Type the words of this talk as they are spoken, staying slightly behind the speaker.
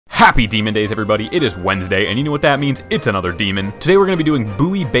Happy Demon Days, everybody. It is Wednesday, and you know what that means? It's another demon. Today we're going to be doing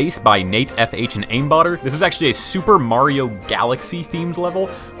Buoy Base by NateFH Aimbotter. This is actually a Super Mario Galaxy themed level,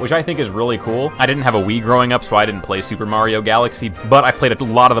 which I think is really cool. I didn't have a Wii growing up, so I didn't play Super Mario Galaxy, but I've played a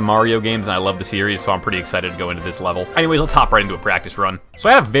lot of the Mario games, and I love the series, so I'm pretty excited to go into this level. Anyways, let's hop right into a practice run. So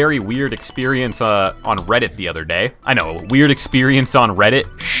I had a very weird experience on Reddit the other day. I know, weird experience on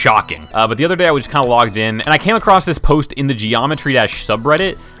Reddit? Shocking. But the other day I was just kind of logged in, and I came across this post in the Geometry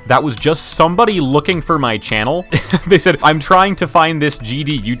subreddit that was just somebody looking for my channel. They said, I'm trying to find this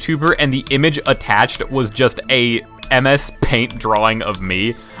GD YouTuber, and the image attached was just a MS Paint drawing of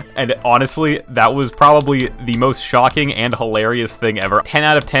me. And honestly, that was probably the most shocking and hilarious thing ever. 10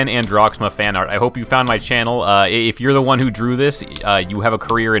 out of 10 Androxma fan art. I hope you found my channel. If you're the one who drew this, you have a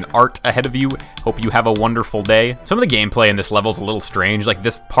career in art ahead of you. Hope you have a wonderful day. Some of the gameplay in this level is a little strange. Like,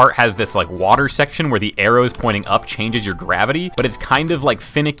 this part has this, like, water section where the arrows pointing up changes your gravity, but it's kind of, like,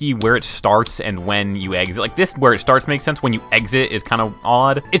 finicky where it starts and when you exit. Like, this, where it starts makes sense. When you exit is kind of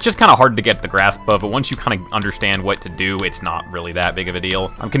odd. It's just kind of hard to get the grasp of, but once you kind of understand what to do, it's not really that big of a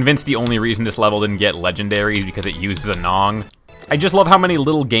deal. I'm convinced the only reason this level didn't get legendary is because it uses a Nong. I just love how many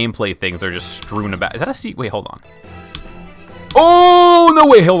little gameplay things are just strewn about. Is that a seat? Wait, hold on. Oh, no,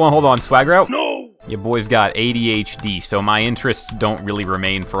 wait, hold on. Swagger out? No! Your boy's got ADHD, so my interests don't really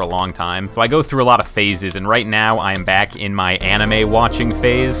remain for a long time. So I go through a lot of phases, and right now I am back in my anime watching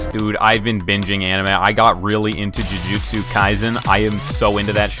phase. Dude, I've been binging anime. I got really into Jujutsu Kaisen. I am so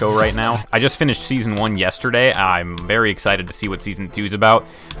into that show right now. I just finished Season 1 yesterday. I'm very excited to see what Season 2 is about.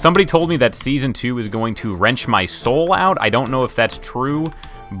 Somebody told me that Season 2 is going to wrench my soul out. I don't know if that's true,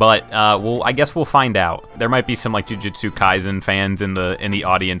 but I guess we'll find out. There might be some like Jujutsu Kaisen fans in the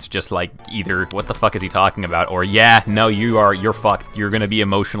audience, just like either what the fuck is he talking about, or yeah, no, you're fucked. You're gonna be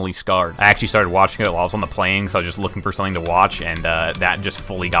emotionally scarred. I actually started watching it while I was on the plane, so I was just looking for something to watch, and that just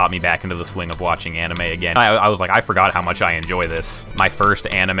fully got me back into the swing of watching anime again. I was like, I forgot how much I enjoy this. My first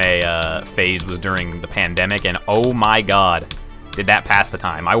anime phase was during the pandemic, and oh my god, did that pass the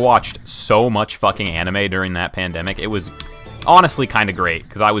time. I watched so much fucking anime during that pandemic. It was honestly kind of great,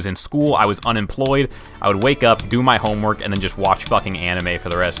 because I was in school, I was unemployed, I would wake up, do my homework, and then just watch fucking anime for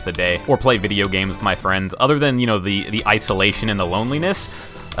the rest of the day, or play video games with my friends. Other than, you know, the isolation and the loneliness,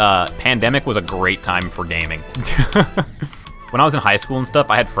 pandemic was a great time for gaming. When I was in high school and stuff,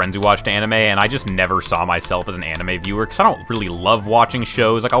 I had friends who watched anime, and I just never saw myself as an anime viewer, because I don't really love watching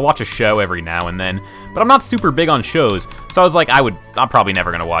shows. Like, I'll watch a show every now and then, but I'm not super big on shows, so I was like, I'm probably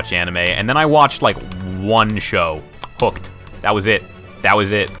never gonna watch anime, and then I watched, like, one show, Hooked. That was it. That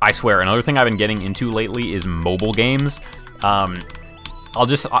was it. I swear, another thing I've been getting into lately is mobile games.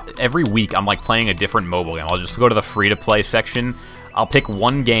 Every week, I'm like playing a different mobile game. I'll just go to the free-to-play section, I'll pick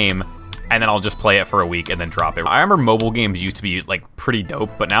one game, and then I'll just play it for a week and then drop it. I remember mobile games used to be like pretty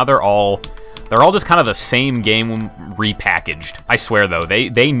dope, but now they're all just kind of the same game repackaged. I swear though,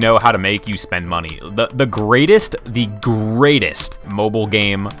 they know how to make you spend money. The greatest mobile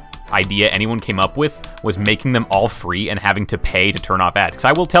game idea anyone came up with was making them all free and having to pay to turn off ads. Because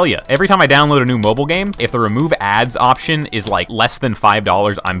I will tell you, every time I download a new mobile game, if the remove ads option is like less than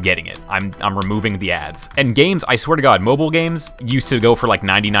 $5, I'm getting it. I'm removing the ads. And games, I swear to God, mobile games used to go for like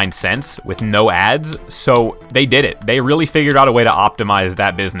 99 cents with no ads, so they did it. They really figured out a way to optimize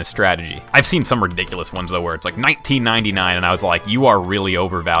that business strategy. I've seen some ridiculous ones though where it's like $19.99, and I was like, you are really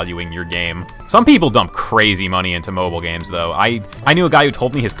overvaluing your game. Some people dump crazy money into mobile games though. I knew a guy who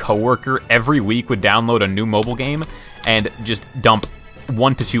told me his coworker every week would download a new mobile game and just dump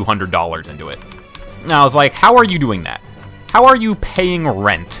 $100 to $200 into it. And I was like, how are you doing that? How are you paying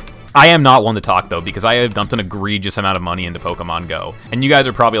rent? I am not one to talk though, because I have dumped an egregious amount of money into Pokemon Go. And you guys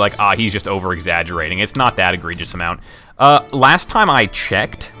are probably like, he's just over-exaggerating. It's not that egregious amount. Last time I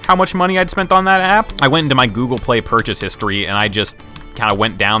checked how much money I'd spent on that app, I went into my Google Play purchase history and I just kind of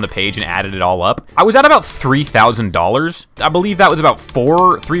went down the page and added it all up. I was at about $3,000. I believe that was about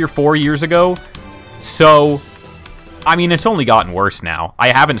 3 or 4 years ago. So, I mean, it's only gotten worse now. I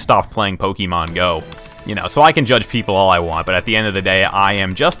haven't stopped playing Pokemon Go, you know, so I can judge people all I want, but at the end of the day, I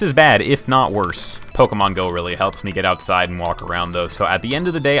am just as bad, if not worse. Pokemon Go really helps me get outside and walk around, though, so at the end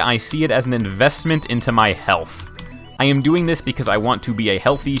of the day, I see it as an investment into my health. I am doing this because I want to be a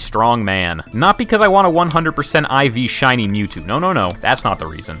healthy, strong man. Not because I want a 100% IV shiny Mewtwo. No, that's not the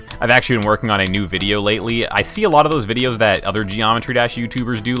reason. I've actually been working on a new video lately. I see a lot of those videos that other Geometry Dash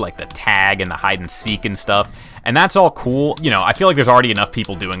YouTubers do, like the tag and the hide and seek and stuff, and that's all cool. You know, I feel like there's already enough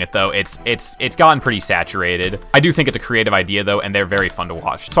people doing it, though. It's gotten pretty saturated. I do think it's a creative idea, though, and they're very fun to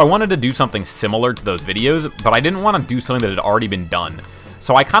watch. So I wanted to do something similar to those videos, but I didn't want to do something that had already been done.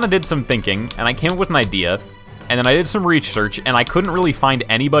 So I kind of did some thinking, and I came up with an idea. and then I did some research, and I couldn't really find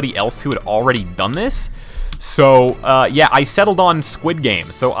anybody else who had already done this. So, yeah, I settled on Squid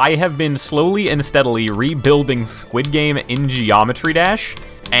Game. So I have been slowly and steadily rebuilding Squid Game in Geometry Dash,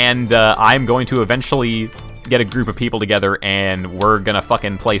 and I'm going to eventually get a group of people together, and we're gonna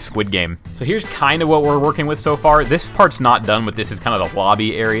fucking play Squid Game. So here's kind of what we're working with so far. This part's not done, but this is kind of the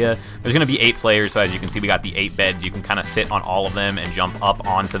lobby area. There's gonna be 8 players, so as you can see, we got the 8 beds. You can kind of sit on all of them and jump up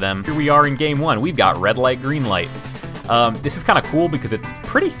onto them. Here we are in game 1. We've got red light, green light. This is kind of cool because it's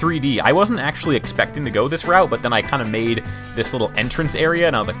pretty 3D. I wasn't actually expecting to go this route, but then I kind of made this little entrance area,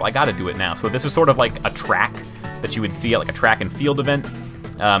 and I was like, well, I gotta do it now. So this is sort of like a track that you would see at like a track and field event.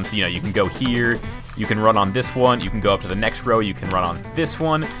 So, you know, you can go here, you can run on this one, you can go up to the next row, you can run on this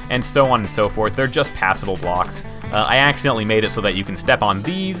one, and so on and so forth. They're just passable blocks. I accidentally made it so that you can step on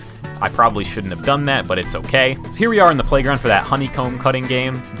these. I probably shouldn't have done that, but it's okay. So here we are in the playground for that honeycomb cutting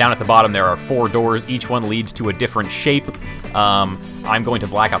game. Down at the bottom there are 4 doors. Each one leads to a different shape. I'm going to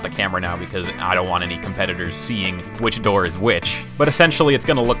black out the camera now because I don't want any competitors seeing which door is which. But essentially it's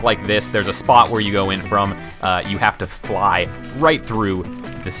going to look like this. There's a spot where you go in from. You have to fly right through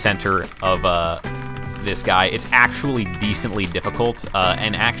the center of this guy. It's actually decently difficult,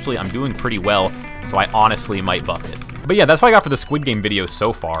 and actually I'm doing pretty well, so I honestly might buff it. But yeah, that's what I got for the Squid Game video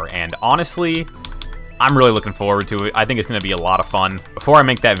so far, and honestly, I'm really looking forward to it. I think it's going to be a lot of fun. Before I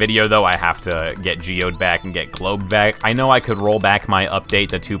make that video, though, I have to get geode back and get globed back. I know I could roll back my update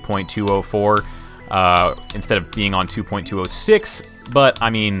to 2.204 instead of being on 2.206, but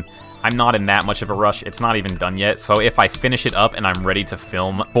I mean, I'm not in that much of a rush. It's not even done yet, so if I finish it up and I'm ready to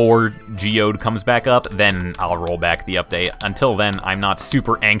film before Geode comes back up, then I'll roll back the update. Until then, I'm not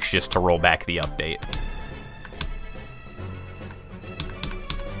super anxious to roll back the update.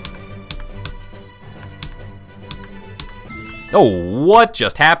 Oh, what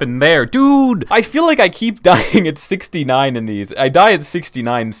just happened there? Dude, I feel like I keep dying at 69 in these. I die at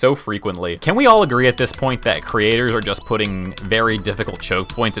 69 so frequently. Can we all agree at this point that creators are just putting very difficult choke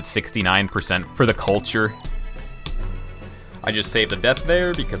points at 69% for the culture? I just saved a death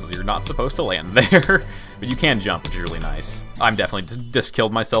there because you're not supposed to land there. But you can jump, which is really nice. I'm definitely just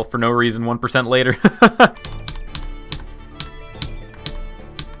killed myself for no reason 1% later.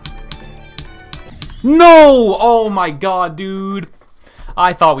 No! Oh my god, dude.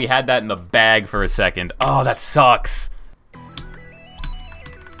 I thought we had that in the bag for a second. Oh, that sucks.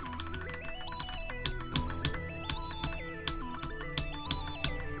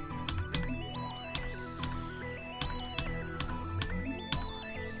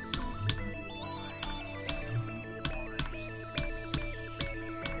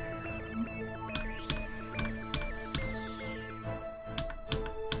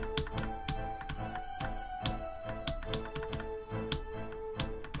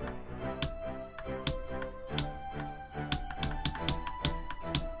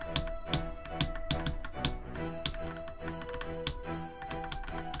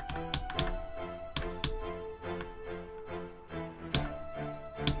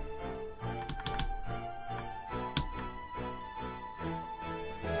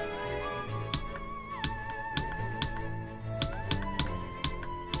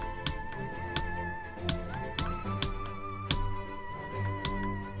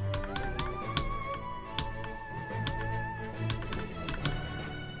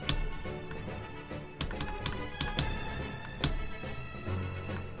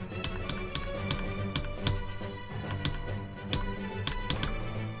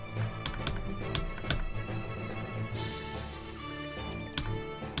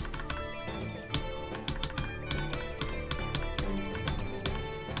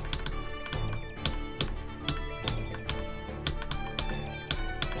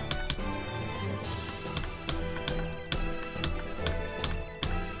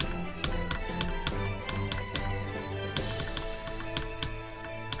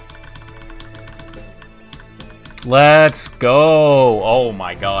 Let's go. Oh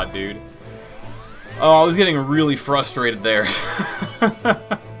my god, dude. Oh, I was getting really frustrated there.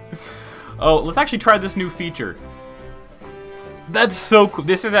 Oh, let's actually try this new feature. That's so cool.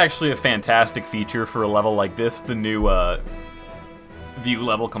 This is actually a fantastic feature for a level like this, the new view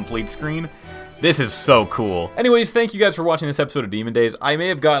level complete screen. This is so cool. Anyways, thank you guys for watching this episode of Demon Days. I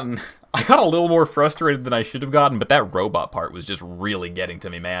got a little more frustrated than I should have gotten, but that robot part was just really getting to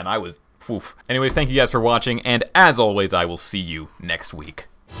me, man. I was, oof. Anyways, thank you guys for watching, and as always, I will see you next week.